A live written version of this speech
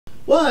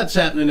What's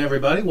happening,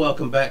 everybody?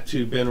 Welcome back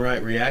to Ben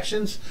Wright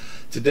Reactions.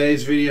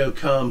 Today's video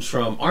comes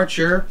from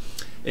Archer.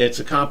 It's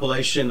a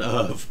compilation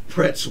of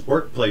Brett's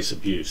workplace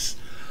abuse.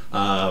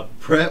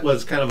 Brett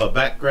was kind of a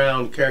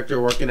background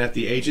character working at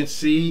the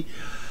agency.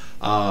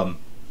 I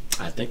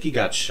think he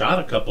got shot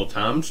a couple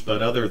times,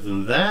 but other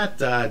than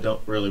that, I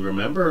don't really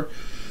remember.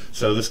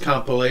 So this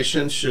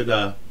compilation should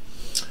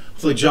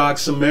hopefully jog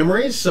some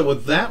memories. So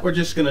with that, we're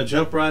just going to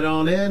jump right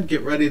on in,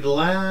 get ready to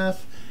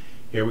laugh.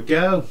 Here we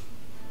go.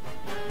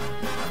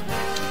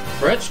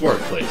 Brett's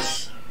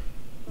workplace.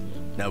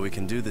 Now we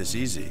can do this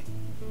easy,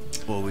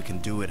 or we can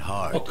do it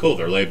hard. Oh, cool,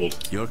 they're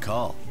labeled. Your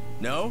call.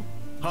 No?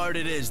 Hard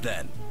it is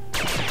then.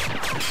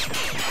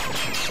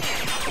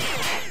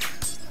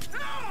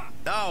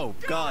 Oh,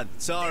 God,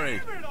 sorry.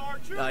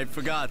 I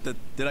forgot that.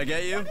 Did I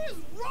get you? What is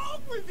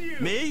wrong with you?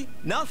 Me?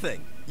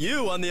 Nothing.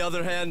 You, on the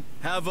other hand,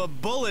 have a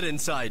bullet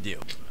inside you.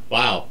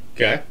 Wow,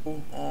 okay.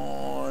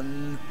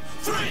 On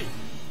three.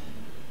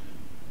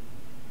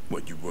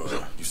 What, you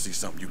see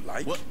something you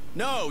like? What?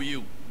 No,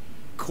 you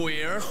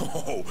queer.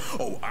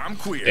 Oh, I'm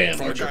queer. Damn,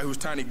 from Archer. a guy whose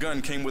tiny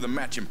gun came with a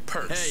matching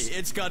purse. Hey,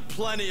 it's got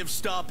plenty of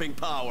stopping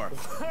power.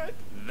 What?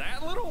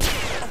 That little?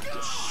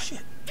 Oh,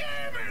 shit.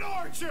 Damn it,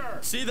 Archer!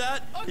 See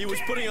that? He was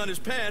putting on his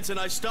pants and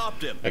I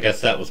stopped him. I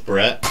guess that was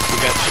Brett who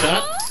got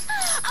shot.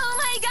 Oh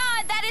my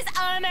god, that is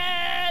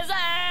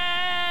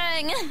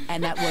amazing!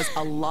 And that was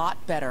a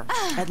lot better.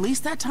 At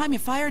least that time you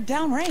fired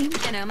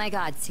downrange. And oh my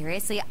god,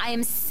 seriously, I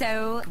am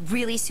so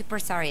really super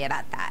sorry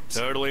about that.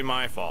 Totally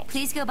my fault.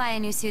 Please go buy a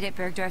new suit at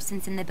Bergdorf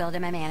since in the build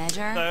of my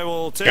manager. I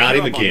will take Got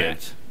you him up on again.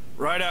 that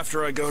right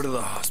after I go to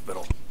the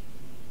hospital.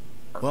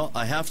 Well,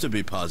 I have to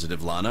be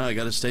positive, Lana. I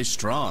gotta stay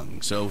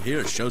strong. So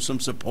here, show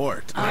some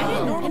support. I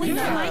didn't normally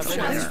like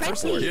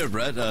Here,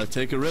 Brett,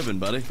 take a ribbon,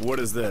 buddy. What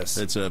is this?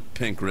 It's a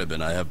pink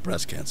ribbon. I have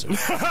breast cancer.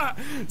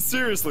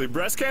 Seriously,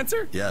 breast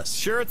cancer? Yes.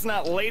 Sure it's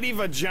not lady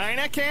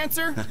vagina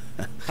cancer?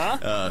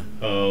 Huh?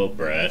 Oh,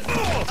 Brett.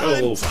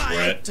 I'm Oh, trying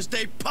Brett. to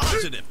stay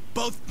positive,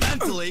 both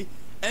mentally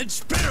and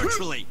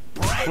spiritually.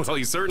 Brett. Well,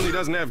 he certainly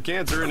doesn't have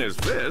cancer in his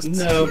fists.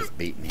 No.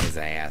 Beating his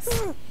ass.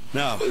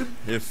 Now,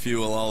 if you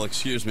will all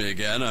excuse me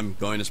again, I'm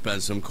going to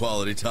spend some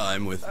quality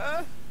time with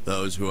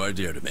those who are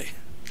dear to me.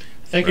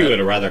 I think he would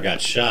have rather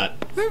got shot.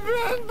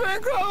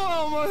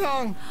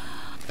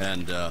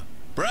 And,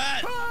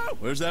 Brett!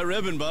 Where's that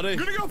ribbon, buddy? I'm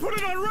gonna go put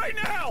it on right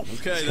now!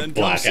 Okay, then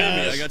come Black see me.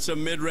 eyes. I got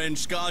some mid-range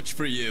scotch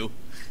for you.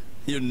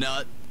 You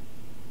nut.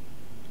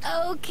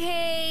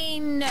 Okay,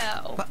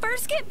 no.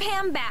 First get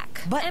Pam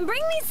back. And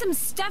bring me some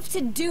stuff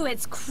to do.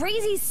 It's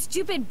crazy,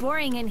 stupid,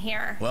 boring in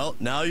here. Well,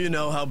 now you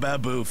know how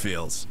Babu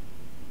feels.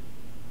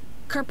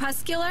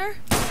 Crepuscular?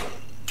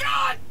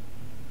 God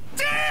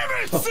damn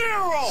it,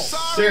 Cyril!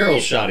 Cyril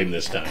shot him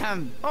this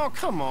time. Oh,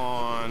 come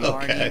on.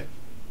 Okay.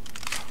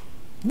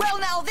 Well,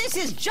 now this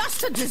is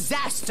just a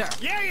disaster.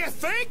 Yeah, you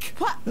think?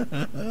 What?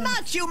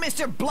 Not you,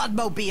 Mr.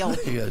 Bloodmobile.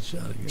 He got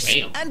shot again.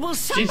 Damn. And will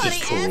somebody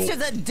Jesus, cruel. answer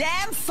the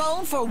damn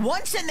phone for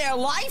once in their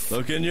life?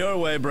 Looking your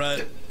way,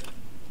 Brett.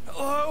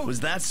 Hello? Was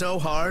that so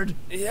hard?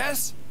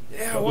 Yes?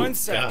 Yeah, Oh, one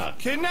sec. God.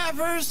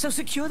 Kidnappers? So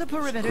secure the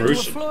perimeter to a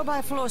Gruesome.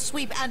 floor-by-floor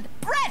sweep and...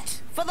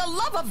 Brett! For the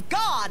love of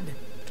God!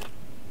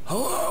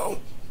 Hello?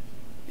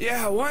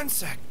 Yeah, one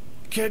sec.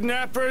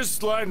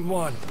 Kidnappers, line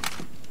one.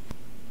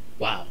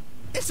 Wow.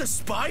 It's a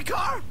spy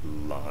car?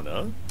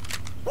 Lana?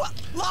 What?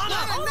 Lana!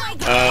 Oh my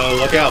god! Oh,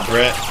 look out,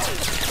 Brett.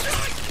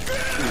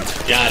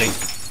 Got him.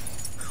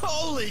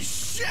 Holy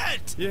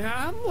shit! Yeah,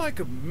 I'm like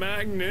a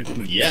magnet.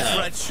 Yeah.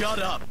 Brett, shut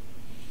up.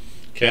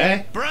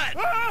 Okay. Brett!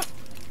 Ah!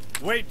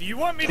 Wait, do you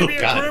want me to be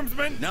a God.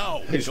 groomsman?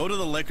 No, go to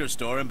the liquor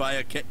store and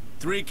buy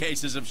 3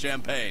 cases of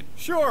champagne.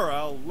 Sure,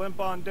 I'll limp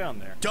on down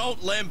there.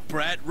 Don't limp,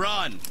 Brett.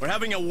 Run. We're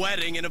having a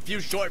wedding in a few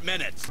short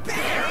minutes.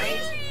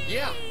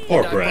 Yeah. Poor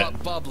and I Brett.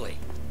 bought bubbly.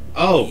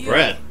 Oh,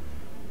 Brett.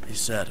 He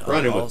said,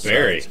 Running on all with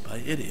Barry. sides by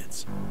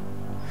idiots.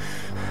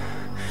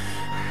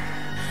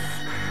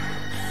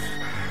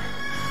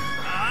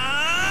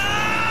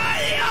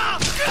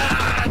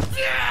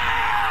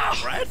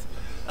 Brett?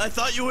 I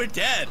thought you were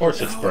dead. Of course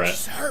it's Brett.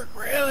 Just hurt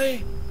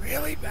really,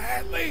 really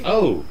badly.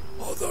 Oh,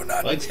 Although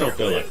not legs don't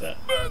feel like that.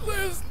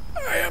 Liz,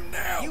 I am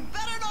now. You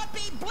better not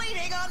be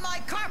bleeding on my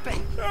carpet!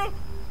 I'm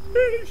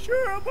pretty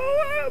sure I'm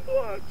alive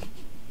once.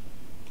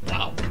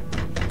 Wow.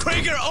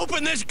 Krieger,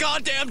 open this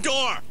goddamn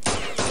door!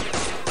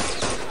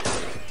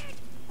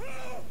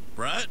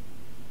 Brett?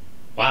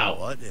 Wow.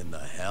 What in the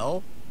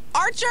hell?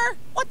 Archer,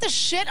 what the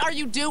shit are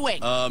you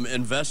doing?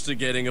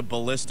 Investigating a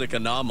ballistic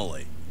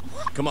anomaly.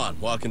 Come on,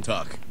 walk and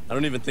talk. I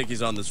don't even think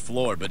he's on this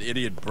floor, but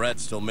idiot Brett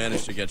still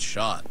managed to get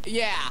shot.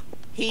 Yeah,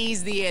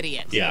 he's the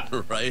idiot. Yeah.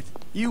 Right?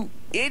 You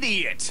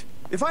idiot!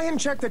 If I hadn't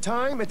checked the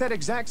time, at that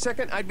exact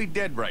second, I'd be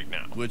dead right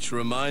now. Which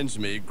reminds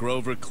me,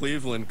 Grover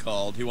Cleveland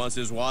called. He wants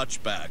his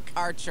watch back.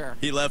 Archer.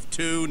 He left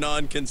 2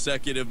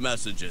 non-consecutive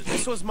messages.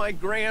 This was my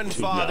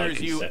grandfather's,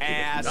 you non-consecutive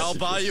ass. I'll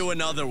buy you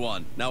another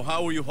one. Now,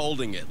 how were you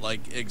holding it?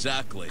 Like,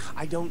 exactly?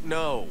 I don't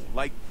know.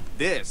 Like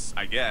this,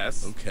 I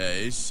guess.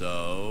 Okay,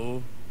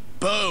 so...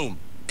 Boom!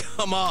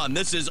 Come on,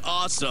 this is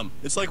awesome.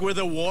 It's like we're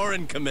the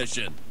Warren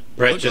Commission.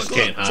 Brett Look, just look,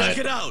 can't look. hide. Check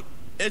it out.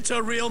 It's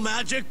a real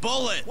magic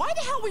bullet. Why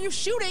the hell were you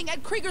shooting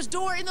at Krieger's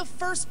door in the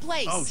first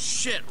place? Oh,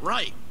 shit,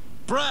 right.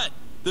 Brett,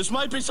 this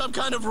might be some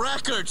kind of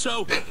record,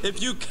 so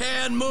if you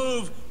can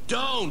move,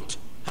 don't.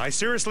 I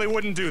seriously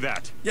wouldn't do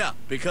that. Yeah,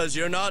 because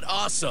you're not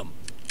awesome.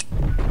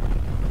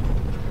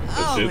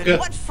 Oh, Bazooka? and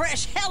what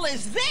fresh hell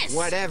is this?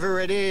 Whatever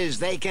it is,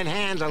 they can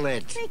handle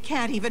it. They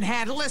can't even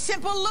handle a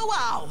simple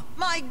luau.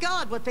 My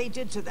God, what they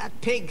did to that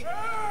pig.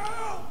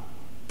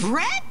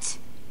 Brett?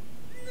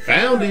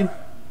 Found him.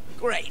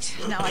 Great.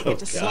 Now I get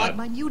to slog God.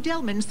 my new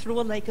Delmans through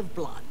a lake of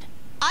blood.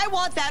 I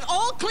want that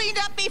all cleaned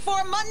up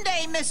before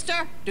Monday,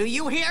 mister. Do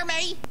you hear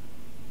me?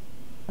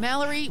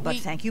 Mallory, But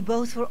thank you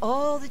both for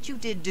all that you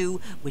did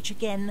do, which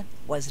again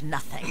was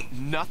nothing.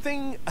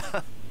 Nothing?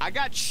 I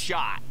got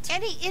shot.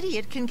 Any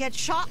idiot can get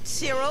shot,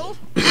 Cyril.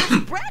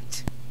 Ask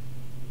Brett.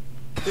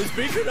 Is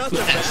Beaker not the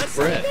That's best?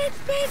 Brett.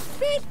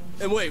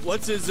 And wait,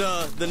 what's his,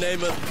 the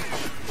name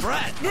of...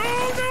 Brett! No,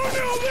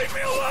 leave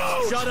me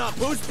alone! Shut up!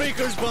 Who's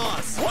Beaker's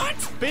boss? What?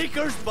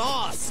 Beaker's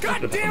boss!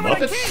 God The damn it, I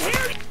Muppets? can't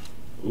hear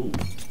you! Ooh.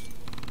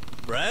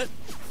 Brett?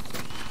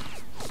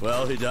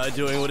 Well, he died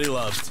doing what he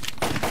loved.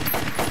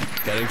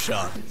 Getting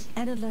shot.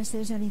 And unless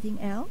there's anything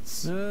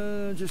else?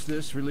 Just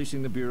this,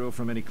 releasing the Bureau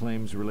from any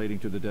claims relating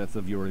to the death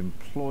of your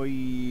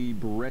employee,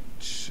 Brett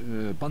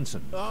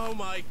Bunsen. Oh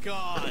my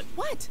God!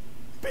 What?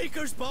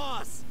 Beaker's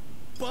boss!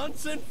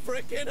 Bunsen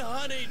frickin'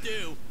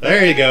 Honeydew!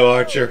 There you go,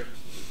 Archer.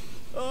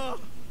 Oh,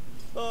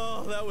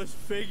 that was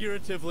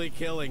figuratively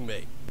killing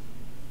me.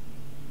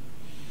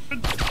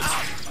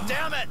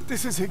 Damn it!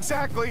 This is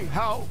exactly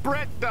how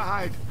Brett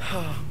died.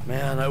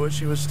 Man, I wish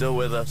he was still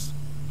with us.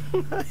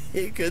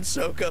 He could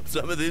soak up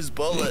some of these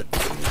bullets.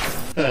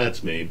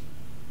 That's mean.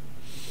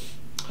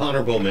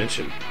 Honorable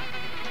mention.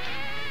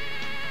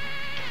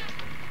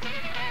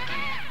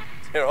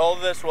 Here,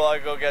 hold this while I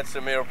go get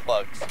some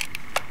earplugs.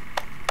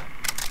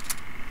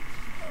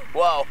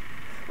 Wow,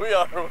 we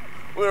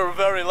were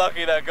very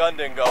lucky that gun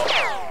didn't go.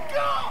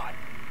 God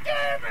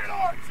damn it,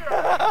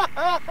 Archer!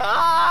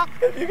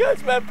 Have you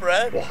guys met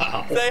Brett?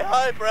 Wow. Say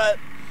hi, Brett.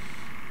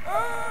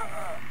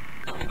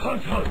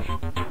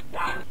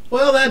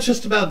 Well, that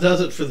just about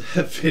does it for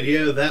that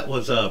video. That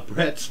was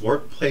Brett's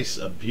Workplace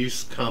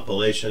Abuse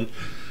Compilation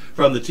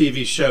from the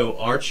TV show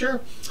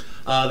Archer.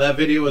 That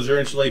video was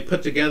originally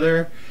put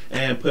together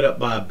and put up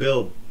by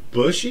Bill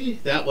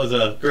Bushey. That was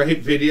a great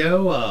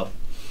video,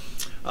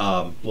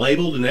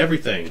 labeled and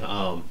everything.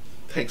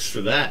 Thanks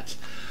for that.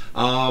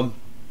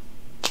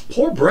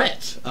 Poor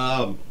Brett.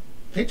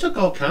 He took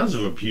all kinds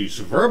of abuse.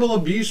 Verbal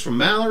abuse from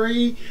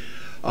Mallory,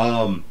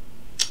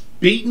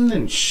 beaten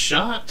and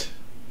shot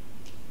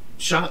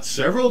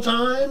several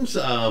times,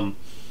 and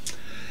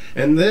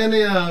then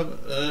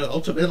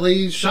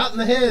ultimately shot in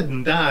the head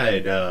and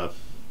died.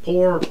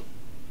 Poor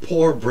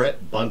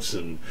Brett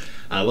Bunsen.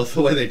 I love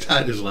the way they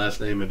tied his last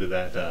name into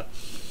that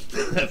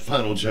that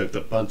final joke,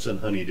 the Bunsen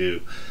Honeydew.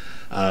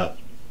 That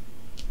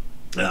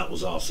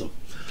was awesome.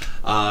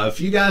 If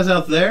you guys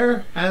out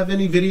there have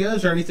any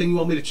videos or anything you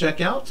want me to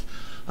check out,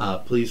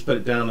 please put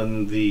it down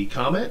in the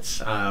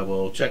comments. I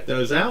will check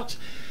those out.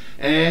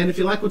 And if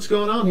you like what's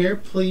going on here,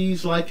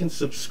 please like and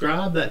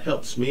subscribe. That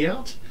helps me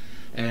out.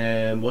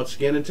 And once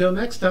again, until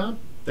next time,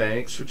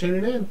 thanks for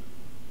tuning in.